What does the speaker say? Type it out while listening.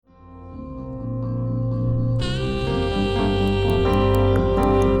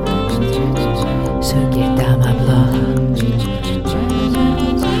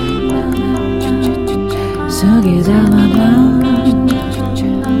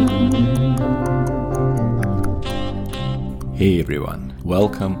Hey everyone,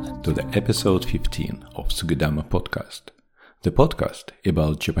 welcome to the episode 15 of Sugidama Podcast, the podcast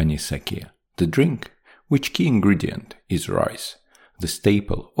about Japanese sake, the drink which key ingredient is rice, the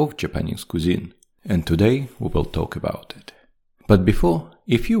staple of Japanese cuisine, and today we will talk about it. But before,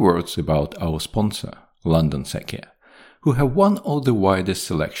 a few words about our sponsor, London Sake, who have one of the widest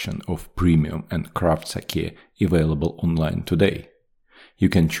selection of premium and craft sake available online today. You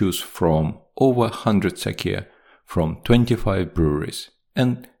can choose from over 100 sake from 25 breweries,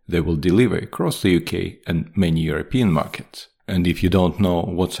 and they will deliver across the UK and many European markets. And if you don't know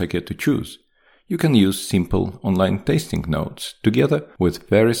what sake to choose, you can use simple online tasting notes together with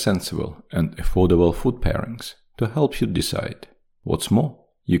very sensible and affordable food pairings to help you decide. What's more,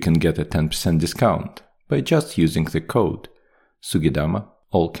 you can get a 10% discount by just using the code Sugidama,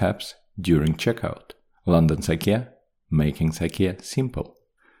 all caps, during checkout. London Sake, making sake simple.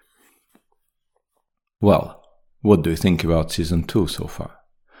 Well, what do you think about Season 2 so far?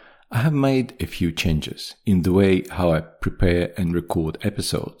 I have made a few changes in the way how I prepare and record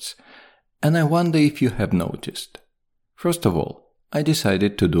episodes, and I wonder if you have noticed. First of all, I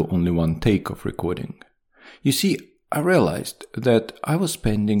decided to do only one take of recording. You see, I realized that I was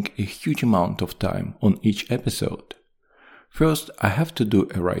spending a huge amount of time on each episode. First, I have to do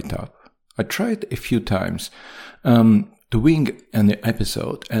a write-up. I tried a few times to wing an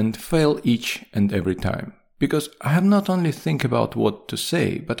episode and fail each and every time. Because I have not only think about what to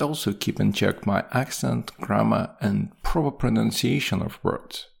say, but also keep in check my accent, grammar, and proper pronunciation of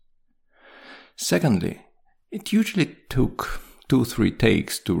words. Secondly, it usually took 2-3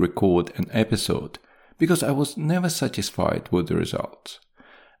 takes to record an episode, because I was never satisfied with the results.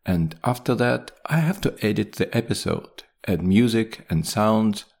 And after that, I have to edit the episode, add music and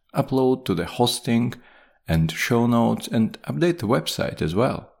sounds, upload to the hosting and show notes, and update the website as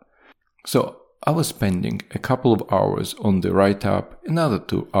well. So, I was spending a couple of hours on the write-up, another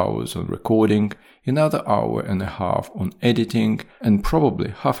 2 hours on recording, another hour and a half on editing, and probably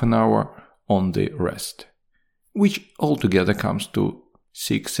half an hour on the rest. Which altogether comes to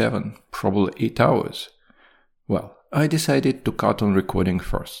 6, 7, probably 8 hours. Well, I decided to cut on recording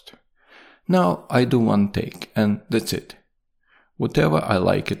first. Now I do one take, and that's it. Whatever I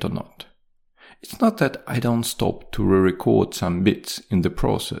like it or not. It's not that I don't stop to re-record some bits in the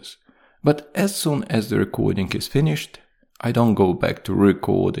process. But as soon as the recording is finished, I don't go back to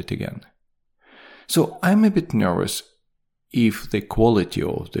record it again. So I'm a bit nervous if the quality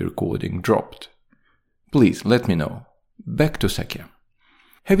of the recording dropped. Please let me know. Back to sake.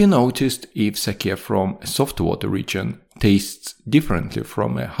 Have you noticed if sake from a soft water region tastes differently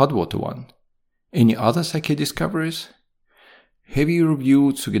from a hot water one? Any other sake discoveries? Have you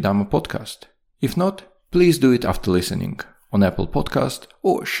reviewed Sugidama Podcast? If not, please do it after listening on Apple Podcast,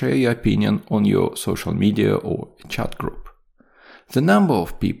 or share your opinion on your social media or chat group. The number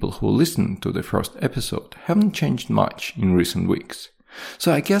of people who listened to the first episode haven't changed much in recent weeks,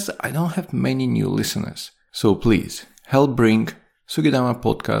 so I guess I don't have many new listeners. So please, help bring Sugidama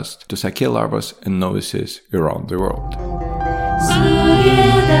Podcast to sake lovers and novices around the world.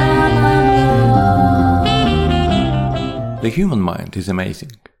 The human mind is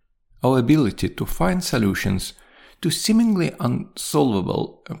amazing. Our ability to find solutions to seemingly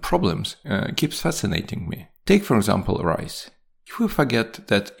unsolvable problems keeps fascinating me. Take for example rice. If we forget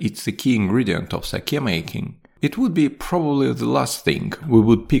that it's the key ingredient of sake making, it would be probably the last thing we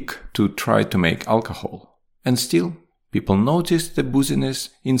would pick to try to make alcohol. And still, people noticed the booziness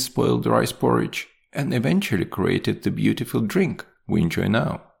in spoiled rice porridge and eventually created the beautiful drink we enjoy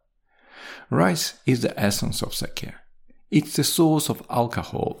now. Rice is the essence of sake. It's the source of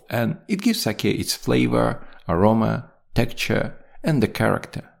alcohol, and it gives sake its flavor, aroma, texture, and the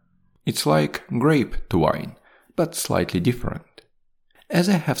character. It's like grape to wine, but slightly different. As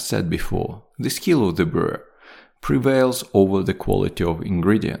I have said before, the skill of the brewer prevails over the quality of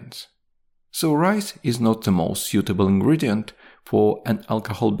ingredients. So rice is not the most suitable ingredient for an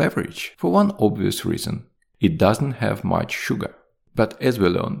alcohol beverage, for one obvious reason. It doesn't have much sugar. But as we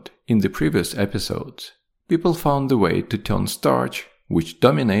learned in the previous episodes, people found the way to turn starch, which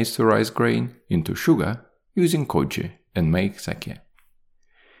dominates the rice grain, into sugar using koji and make sake.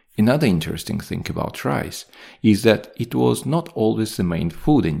 Another interesting thing about rice is that it was not always the main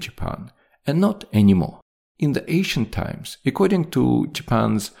food in Japan, and not anymore. In the ancient times, according to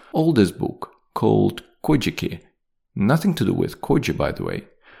Japan's oldest book called Kojiki, nothing to do with koji by the way,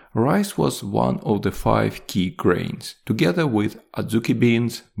 rice was one of the 5 key grains, together with azuki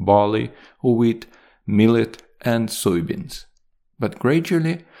beans, barley, wheat, millet, and soybeans. But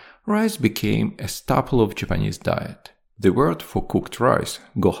gradually, rice became a staple of Japanese diet. The word for cooked rice,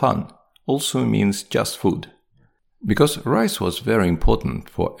 gohan, also means just food. Because rice was very important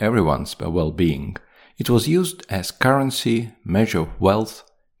for everyone's well-being, it was used as currency, measure of wealth,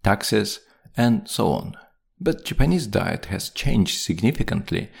 taxes, and so on. But Japanese diet has changed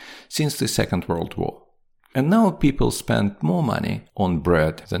significantly since the Second World War. And now people spend more money on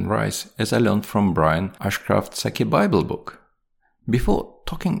bread than rice, as I learned from Brian Ashcraft's Sake Bible book. Before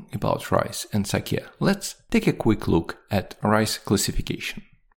talking about rice and sake, let's take a quick look at rice classification.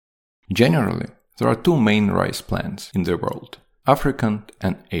 Generally, there are two main rice plants in the world, African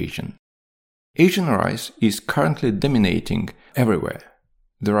and Asian. Asian rice is currently dominating everywhere.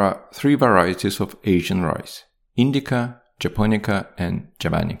 There are three varieties of Asian rice, Indica, Japonica, and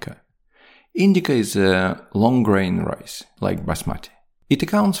Javanica. Indica is a long-grain rice, like basmati. It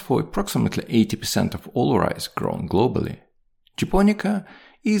accounts for approximately 80% of all rice grown globally. Japonica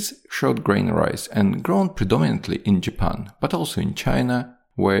is short-grain rice and grown predominantly in Japan, but also in China,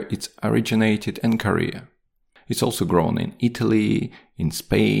 where it's originated, and Korea. It's also grown in Italy, in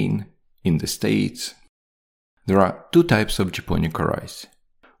Spain, in the States. There are two types of Japonica rice,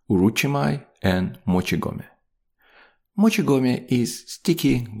 uruchimai and mochigome. Mochigome is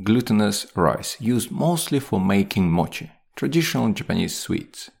sticky, glutinous rice used mostly for making mochi, traditional Japanese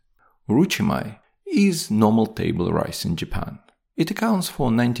sweets. Uruchimai is normal table rice in Japan. It accounts for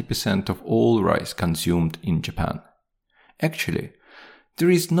 90% of all rice consumed in Japan. Actually, there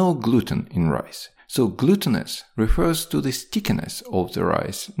is no gluten in rice, so glutinous refers to the stickiness of the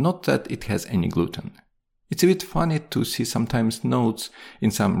rice, not that it has any gluten. It's a bit funny to see sometimes notes in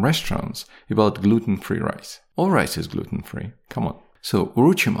some restaurants about gluten-free rice. All rice is gluten-free, come on. So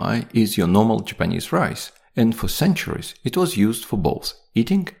uruchimai is your normal Japanese rice, and for centuries it was used for both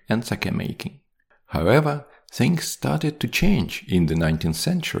eating and sake making. However, things started to change in the 19th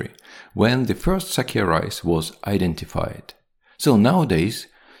century, when the first sake rice was identified. So nowadays,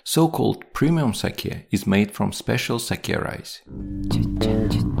 so-called premium sake is made from special sake rice.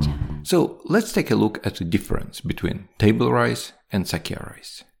 So let's take a look at the difference between table rice and sake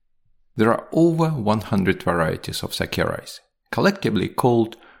rice. There are over 100 varieties of sake rice, collectively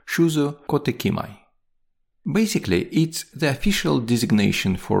called Shuzo Kotekimai. Basically, it's the official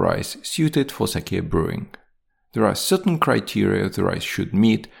designation for rice suited for sake brewing. There are certain criteria the rice should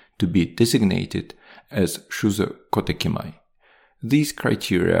meet to be designated as Shuzo Kotekimai. These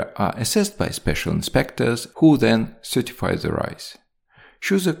criteria are assessed by special inspectors who then certify the rice.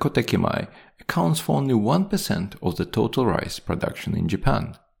 Shuzo Kotekimai accounts for only 1% of the total rice production in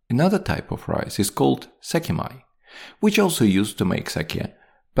Japan. Another type of rice is called Sakimai, which also used to make sake,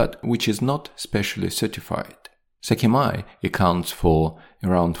 but which is not specially certified. Sakimai accounts for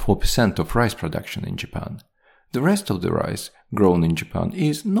around 4% of rice production in Japan. The rest of the rice grown in Japan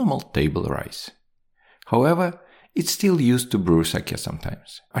is normal table rice. However, it's still used to brew sake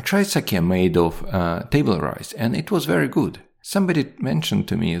sometimes. I tried sake made of table rice and it was very good. Somebody mentioned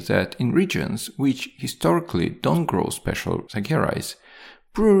to me that in regions which historically don't grow special sake rice,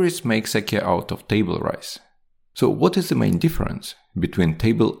 breweries make sake out of table rice. So what is the main difference between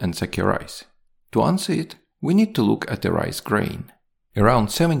table and sake rice? To answer it, we need to look at the rice grain. Around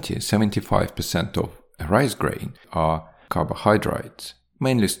 70-75% of a rice grain are carbohydrates,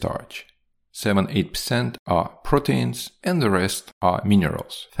 mainly starch. 7-8% are proteins, and the rest are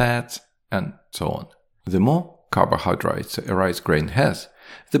minerals, fats, and so on. The more carbohydrates a rice grain has,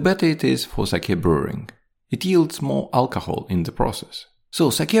 the better it is for sake brewing. It yields more alcohol in the process. So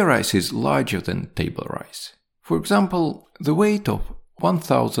sake rice is larger than table rice. For example, the weight of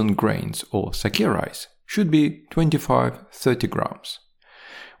 1000 grains of sake rice should be 25-30 grams,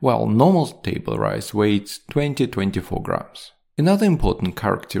 while normal table rice weighs 20-24 grams. Another important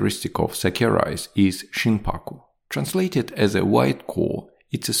characteristic of sake rice is shinpaku. Translated as a white core,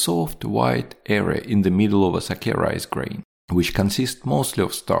 it's a soft white area in the middle of a sake rice grain, which consists mostly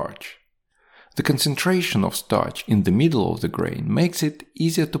of starch. The concentration of starch in the middle of the grain makes it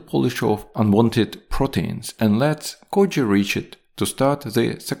easier to polish off unwanted proteins and lets koji reach it to start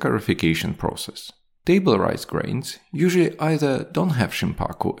the saccharification process. Table rice grains usually either don't have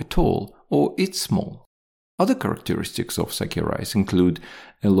shinpaku at all or it's small. Other characteristics of sake rice include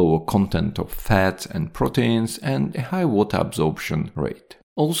a lower content of fats and proteins and a high water absorption rate.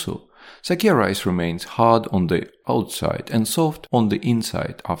 Also, sake rice remains hard on the outside and soft on the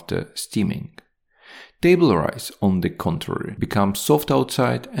inside after steaming. Table rice, on the contrary, becomes soft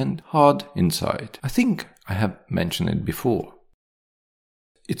outside and hard inside. I think I have mentioned it before.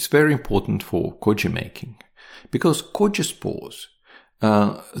 It's very important for koji making because koji spores,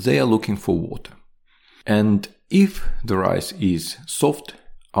 they are looking for water. And if the rice is soft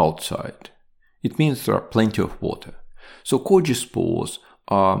outside, it means there are plenty of water. So koji spores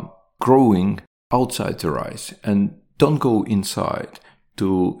are growing outside the rice and don't go inside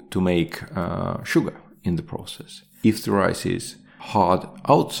to make sugar in the process. If the rice is hard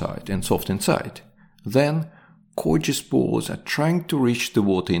outside and soft inside, then koji spores are trying to reach the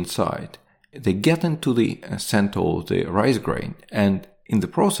water inside. They get into the center of the rice grain, and in the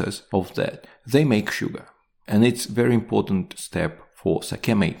process of that, they make sugar. And it's a very important step for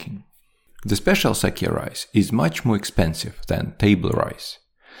sake making. The special sake rice is much more expensive than table rice.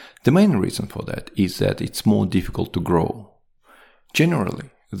 The main reason for that is that it's more difficult to grow. Generally,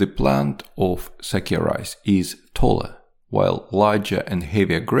 the plant of sake rice is taller, while larger and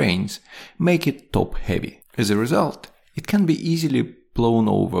heavier grains make it top heavy. As a result, it can be easily blown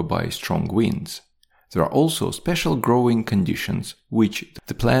over by strong winds. There are also special growing conditions which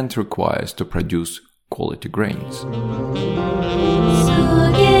the plant requires to produce quality grains.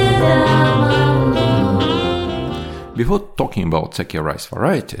 Before talking about sake rice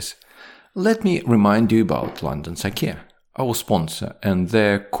varieties, let me remind you about London Sake, our sponsor, and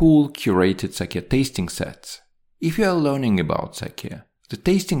their cool curated sake tasting sets. If you are learning about sake, the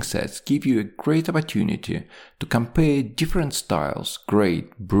tasting sets give you a great opportunity to compare different styles,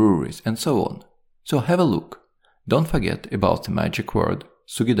 grades, breweries, and so on. So have a look. Don't forget about the magic word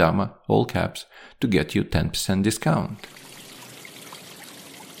Sugidama, all caps, to get you 10% discount.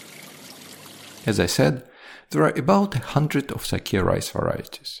 As I said, there are about 100 of sake rice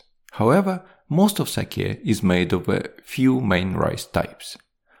varieties. However, most of sake is made of a few main rice types.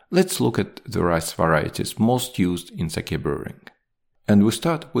 Let's look at the rice varieties most used in sake brewing. And we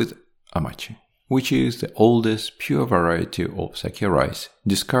start with Amachi, which is the oldest pure variety of sake rice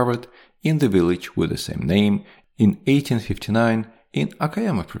discovered in the village with the same name in 1859 in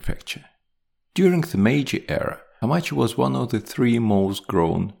Akayama Prefecture. During the Meiji era, Amachi was one of the 3 most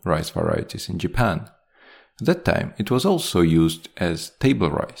grown rice varieties in Japan. At that time, it was also used as table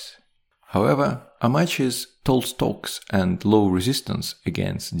rice. However, Amachi's tall stalks and low resistance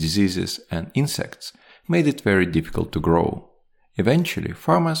against diseases and insects made it very difficult to grow. Eventually,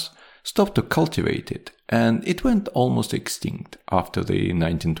 farmers stopped to cultivate it, and it went almost extinct after the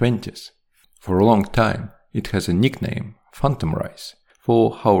 1920s. For a long time, it has a nickname, phantom rice,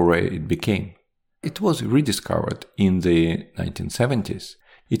 for how rare it became. It was rediscovered in the 1970s.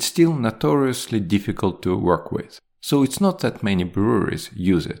 It's still notoriously difficult to work with, so it's not that many breweries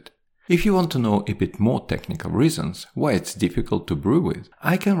use it. If you want to know a bit more technical reasons why it's difficult to brew with,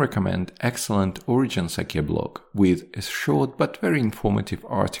 I can recommend excellent Origin Sake blog with a short but very informative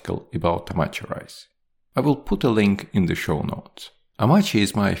article about Amachi rice. I will put a link in the show notes. Amachi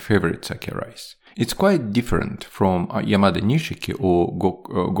is my favorite sake rice. It's quite different from Yamada Nishiki or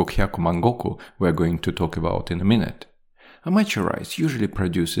Gokyaku Mangoku we're going to talk about in a minute. Amachi rice usually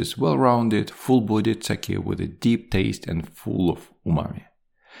produces well-rounded, full-bodied sake with a deep taste and full of umami.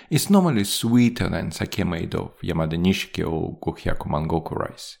 It's normally sweeter than sake made of Yamada Nishiki or Gokyaku Mangoku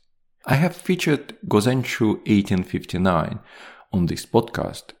rice. I have featured Gozenshu 1859 on this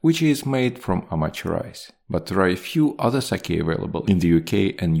podcast, which is made from Amachi rice, but there are a few other sake available in the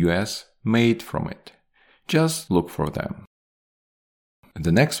UK and US made from it. Just look for them.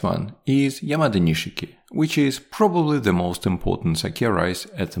 The next one is Yamada Nishiki, which is probably the most important sake rice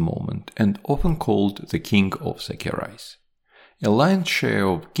at the moment and often called the king of sake rice. A lion's share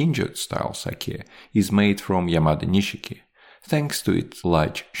of Ginjo-style sake is made from Yamada Nishiki, thanks to its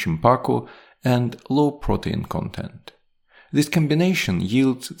large shimpaku and low protein content. This combination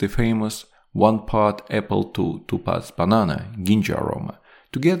yields the famous 1 part apple to 2 parts banana ginjo aroma,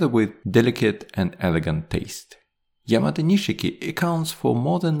 together with delicate and elegant taste. Yamada Nishiki accounts for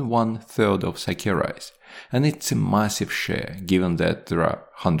more than 1/3 of sake rice, and it's a massive share given that there are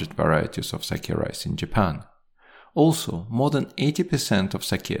 100 varieties of sake rice in Japan. Also, more than 80% of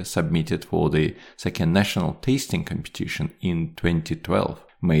sake submitted for the Sake National Tasting Competition in 2012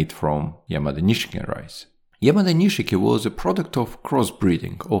 made from Yamada Nishiki rice. Yamada Nishiki was a product of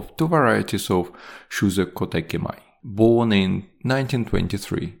crossbreeding of 2 varieties of Shuze Kotekemai, born in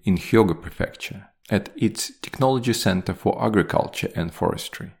 1923 in Hyogo Prefecture at its Technology Center for Agriculture and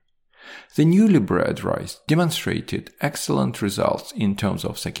Forestry. The newly bred rice demonstrated excellent results in terms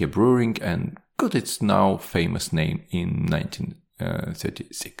of sake brewing and got its now famous name in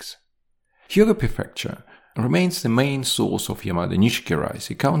 1936. Hyogo Prefecture remains the main source of Yamada Nishiki rice,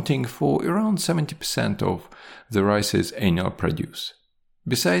 accounting for around 70% of the rice's annual produce.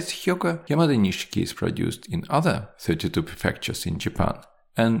 Besides Hyogo, Yamada Nishiki is produced in other 32 prefectures in Japan,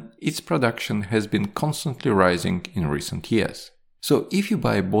 and its production has been constantly rising in recent years. So if you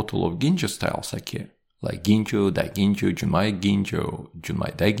buy a bottle of Ginjo-style sake, like Ginjo, Daiginjo, Junmai Ginjo,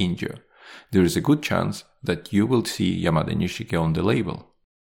 Junmai Daiginjo, there is a good chance that you will see Yamada Nishiki on the label.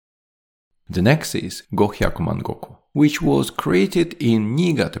 The next is Gokyaku Mangoku, which was created in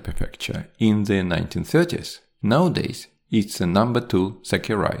Niigata Prefecture in the 1930s. Nowadays, it's the number 2 sake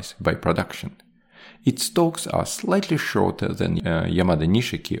rice by production. Its stalks are slightly shorter than Yamada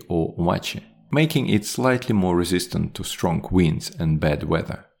Nishiki or Umachi, making it slightly more resistant to strong winds and bad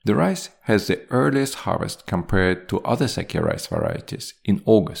weather. The rice has the earliest harvest compared to other sake rice varieties in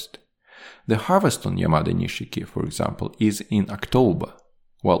August. The harvest on Yamada Nishiki, for example, is in October,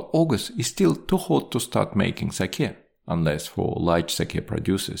 while August is still too hot to start making sake, unless for large sake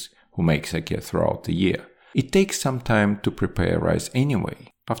producers who make sake throughout the year. It takes some time to prepare rice anyway.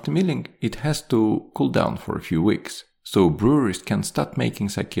 After milling, it has to cool down for a few weeks, so breweries can start making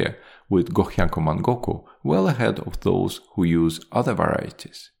sake with Gohyaku Mangoku well ahead of those who use other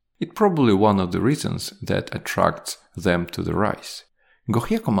varieties. It's probably one of the reasons that attracts them to the rice.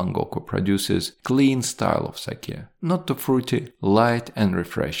 Gohyaku Mangoku produces clean style of sake, not too fruity, light and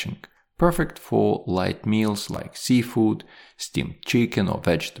refreshing, perfect for light meals like seafood, steamed chicken or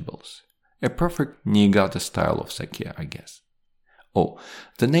vegetables. A perfect Niigata style of sake, I guess. Oh,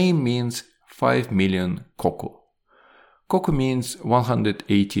 the name means 5 million koku. Koku means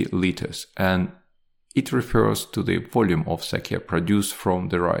 180 liters, and it refers to the volume of sake produced from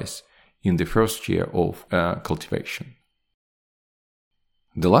the rice in the first year of cultivation.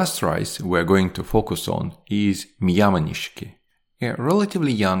 The last rice we're going to focus on is Miyama Nishiki, a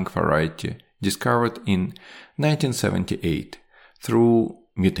relatively young variety discovered in 1978 through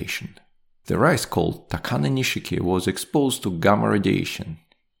mutation. The rice called Takane Nishiki was exposed to gamma radiation,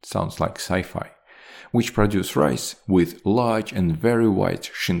 sounds like sci-fi, which produced rice with large and very white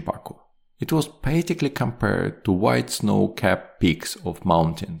shinpaku. It was poetically compared to white snow-capped peaks of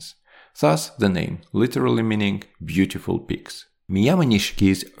mountains, thus the name literally meaning beautiful peaks. Miyama Nishiki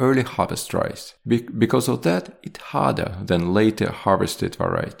is early harvest rice. Because of that, it's harder than later harvested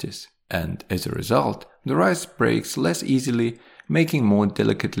varieties, and as a result, the rice breaks less easily, making more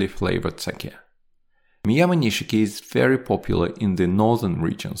delicately flavored sake. Miyama Nishiki is very popular in the northern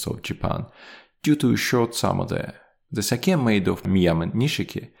regions of Japan due to a short summer there. The sake made of Miyama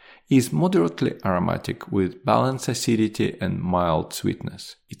Nishiki is moderately aromatic with balanced acidity and mild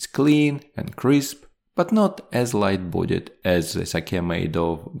sweetness. It's clean and crisp, but not as light-bodied as the sake made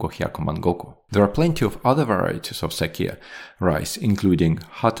of Gohyaku Mangoku. There are plenty of other varieties of sake rice, including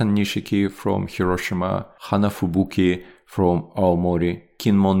Hatan Nishiki from Hiroshima, Hanafubuki from Aomori,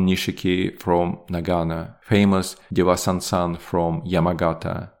 Kinmon Nishiki from Nagano, famous Dewasansan from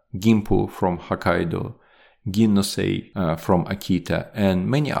Yamagata, Ginpu from Hokkaido, Ginnosei from Akita, and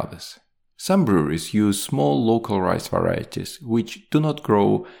many others. Some breweries use small local rice varieties which do not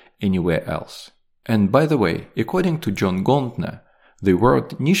grow anywhere else. And by the way, according to John Gontner, the word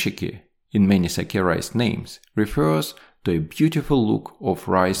Nishiki in many sake rice names refers to a beautiful look of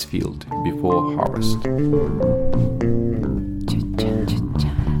rice field before harvest.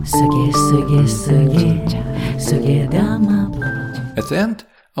 At the end,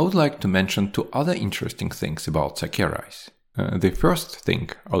 I would like to mention 2 other interesting things about sake rice. The first thing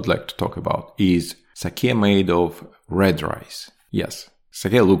I would like to talk about is sake made of red rice. Yes,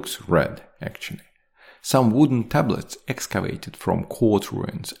 sake looks red, actually. Some wooden tablets excavated from court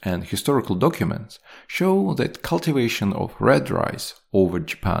ruins and historical documents show that cultivation of red rice over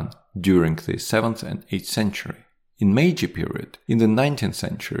Japan during the 7th and 8th century. In Meiji period, in the 19th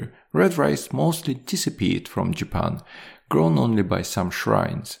century, red rice mostly disappeared from Japan, grown only by some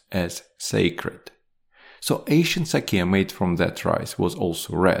shrines as sacred. So Asian sake made from that rice was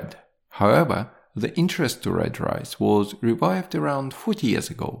also red. However, the interest to red rice was revived around 40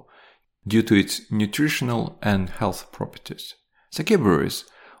 years ago due to its nutritional and health properties. Sake breweries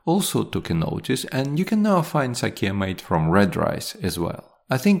also took a notice, and you can now find sake made from red rice as well.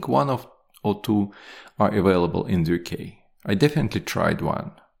 I think 1 or 2 are available in the UK. I definitely tried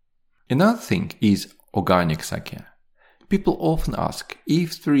one. Another thing is organic sake. People often ask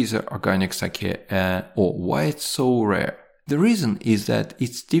if there is organic sake or why it's so rare. The reason is that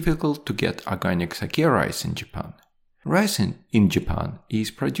it's difficult to get organic sake rice in Japan. Rice in Japan is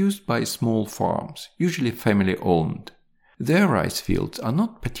produced by small farms, usually family-owned. Their rice fields are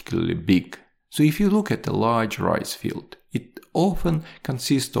not particularly big, so if you look at a large rice field, it often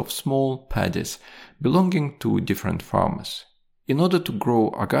consists of small paddies belonging to different farmers. In order to grow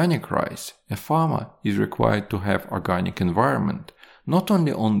organic rice, a farmer is required to have organic environment, not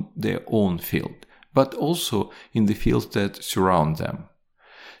only on their own field, but also in the fields that surround them.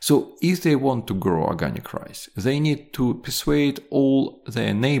 So if they want to grow organic rice, they need to persuade all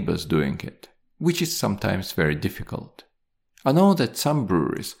their neighbors doing it, which is sometimes very difficult. I know that some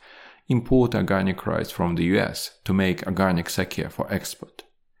breweries import organic rice from the US to make organic sake for export.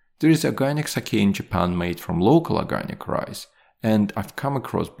 There is organic sake in Japan made from local organic rice, and I've come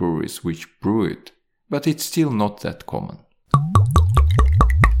across breweries which brew it, but it's still not that common.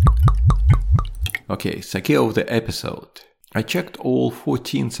 Okay, sake of the episode. I checked all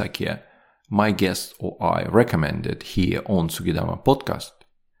 14 sake my guest or I recommended here on Sugidama podcast.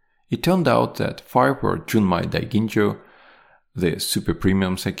 It turned out that 5 were Junmai Daiginjo, the super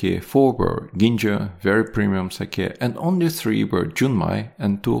premium sake, 4 were Ginjo, very premium sake, and only 3 were Junmai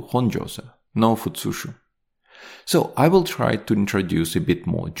and 2 Honjosa, no Futsushu. So I will try to introduce a bit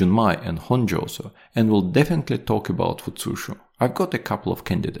more Junmai and Honjosa, and will definitely talk about Futsushu. I've got a couple of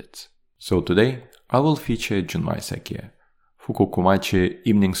candidates. So today I will feature Junmai sake, Fukukomachi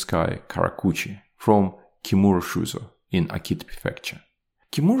Evening Sky Karakuchi from Kimura Shuzo in Akita Prefecture.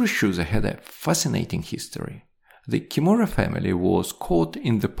 Kimura Shuzo had a fascinating history. The Kimura family was caught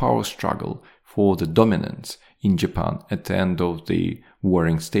in the power struggle for the dominance in Japan at the end of the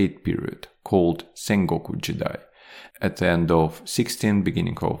Warring State period called Sengoku Jidai, at the end of 16th,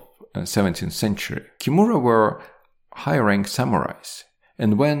 beginning of 17th century. Kimura were high-rank samurais,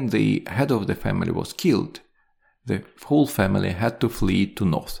 and when the head of the family was killed, the whole family had to flee to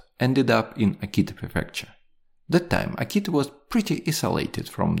north, ended up in Akita Prefecture. That time, Akita was pretty isolated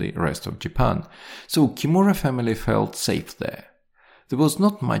from the rest of Japan, so Kimura family felt safe there. There was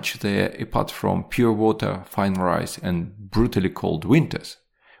not much there apart from pure water, fine rice, and brutally cold winters,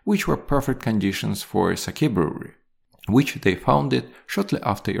 which were perfect conditions for a sake brewery, which they founded shortly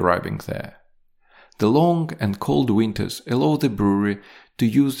after arriving there. The long and cold winters allow the brewery to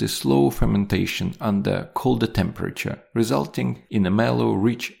use the slow fermentation under colder temperature, resulting in a mellow,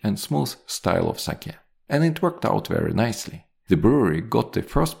 rich, and smooth style of sake. And it worked out very nicely. The brewery got the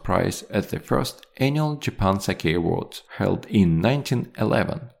first prize at the first annual Japan Sake Awards held in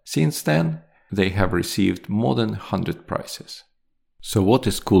 1911. Since then, they have received more than 100 prizes. So what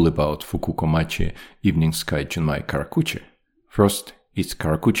is cool about Fukukomachi Evening Sky Junmai Karakuchi? First, it's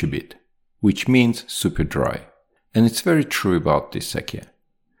Karakuchi bit, which means super dry. And it's very true about this sake.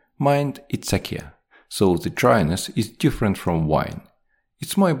 Mind, it's sake, so the dryness is different from wine.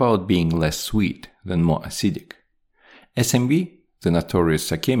 It's more about being less sweet than more acidic. SMB, the notorious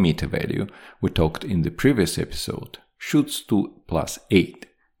sake meter value we talked in the previous episode, shoots to +8,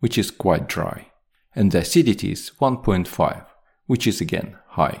 which is quite dry. And the acidity is 1.5, which is again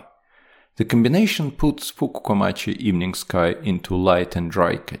high. The combination puts Fukukomachi Evening Sky into light and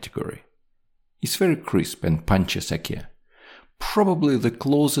dry category. It's very crisp and punchy sake. Probably the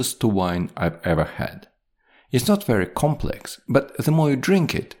closest to wine I've ever had. It's not very complex, but the more you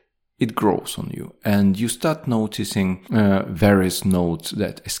drink it, it grows on you, and you start noticing various notes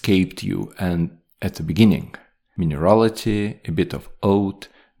that escaped you and at the beginning. Minerality, a bit of oat,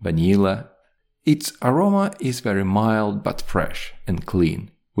 vanilla. Its aroma is very mild but fresh and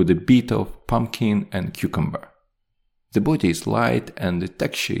clean, with a bit of pumpkin and cucumber. The body is light and the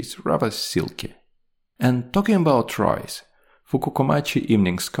texture is rather silky. And talking about rice, Fukukomachi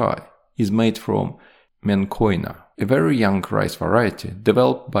Evening Sky is made from Menkoina, a very young rice variety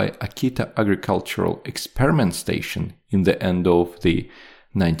developed by Akita Agricultural Experiment Station in the end of the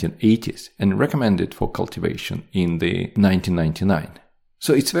 1980s and recommended for cultivation in the 1999.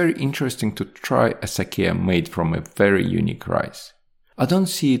 So it's very interesting to try a sake made from a very unique rice. I don't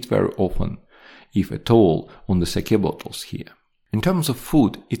see it very often, if at all, on the sake bottles here. In terms of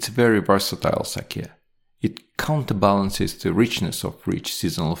food, it's a very versatile sake. It counterbalances the richness of rich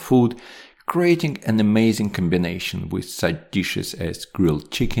seasonal food, creating an amazing combination with such dishes as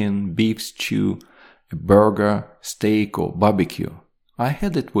grilled chicken, beef stew, a burger, steak or barbecue. I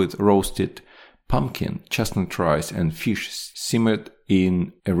had it with roasted pumpkin, chestnut rice and fish simmered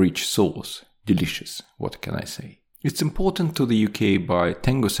in a rich sauce. Delicious, what can I say? It's imported to the UK by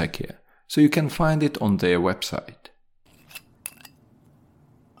Tengu Sake, so you can find it on their website.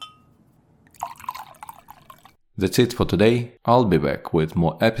 That's it for today. I'll be back with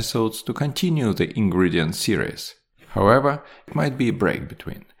more episodes to continue the ingredient series. However, it might be a break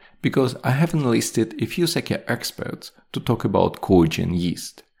between, because I have enlisted a few sake experts to talk about koji and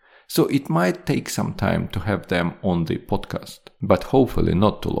yeast. So it might take some time to have them on the podcast, but hopefully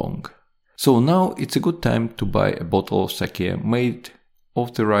not too long. So now it's a good time to buy a bottle of sake made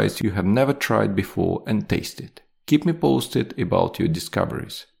of the rice you have never tried before and taste it. Keep me posted about your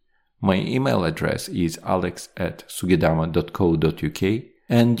discoveries. My email address is alex@sugidama.co.uk,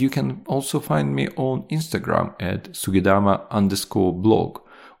 and you can also find me on Instagram at sugidama_blog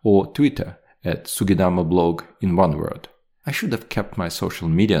or Twitter at sugidamablog in one word. I should have kept my social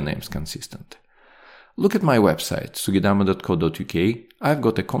media names consistent. Look at my website, sugidama.co.uk. I've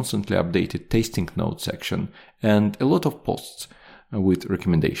got a constantly updated tasting notes section and a lot of posts with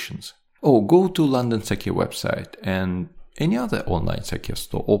recommendations. Or go to London Sake website and any other online sake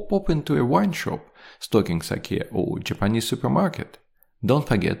store, or pop into a wine shop stocking sake or Japanese supermarket. Don't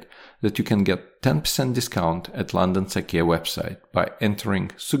forget that you can get 10% discount at London Sake website by entering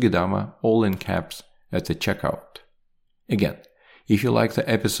Sugedama all in caps at the checkout. Again, if you like the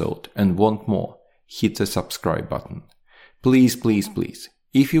episode and want more, hit the subscribe button. Please, please, please,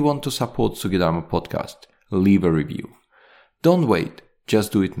 if you want to support Sugedama podcast, leave a review. Don't wait,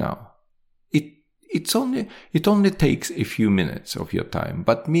 just do it now. It only takes a few minutes of your time,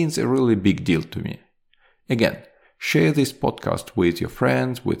 but means a really big deal to me. Again, share this podcast with your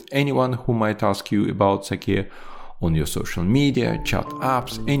friends, with anyone who might ask you about sake, on your social media, chat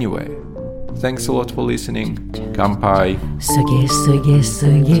apps, anywhere. Thanks a lot for listening. Kanpai.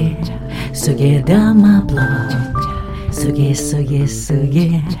 Sugedama blog.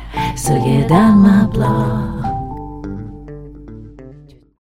 Sugedama blog.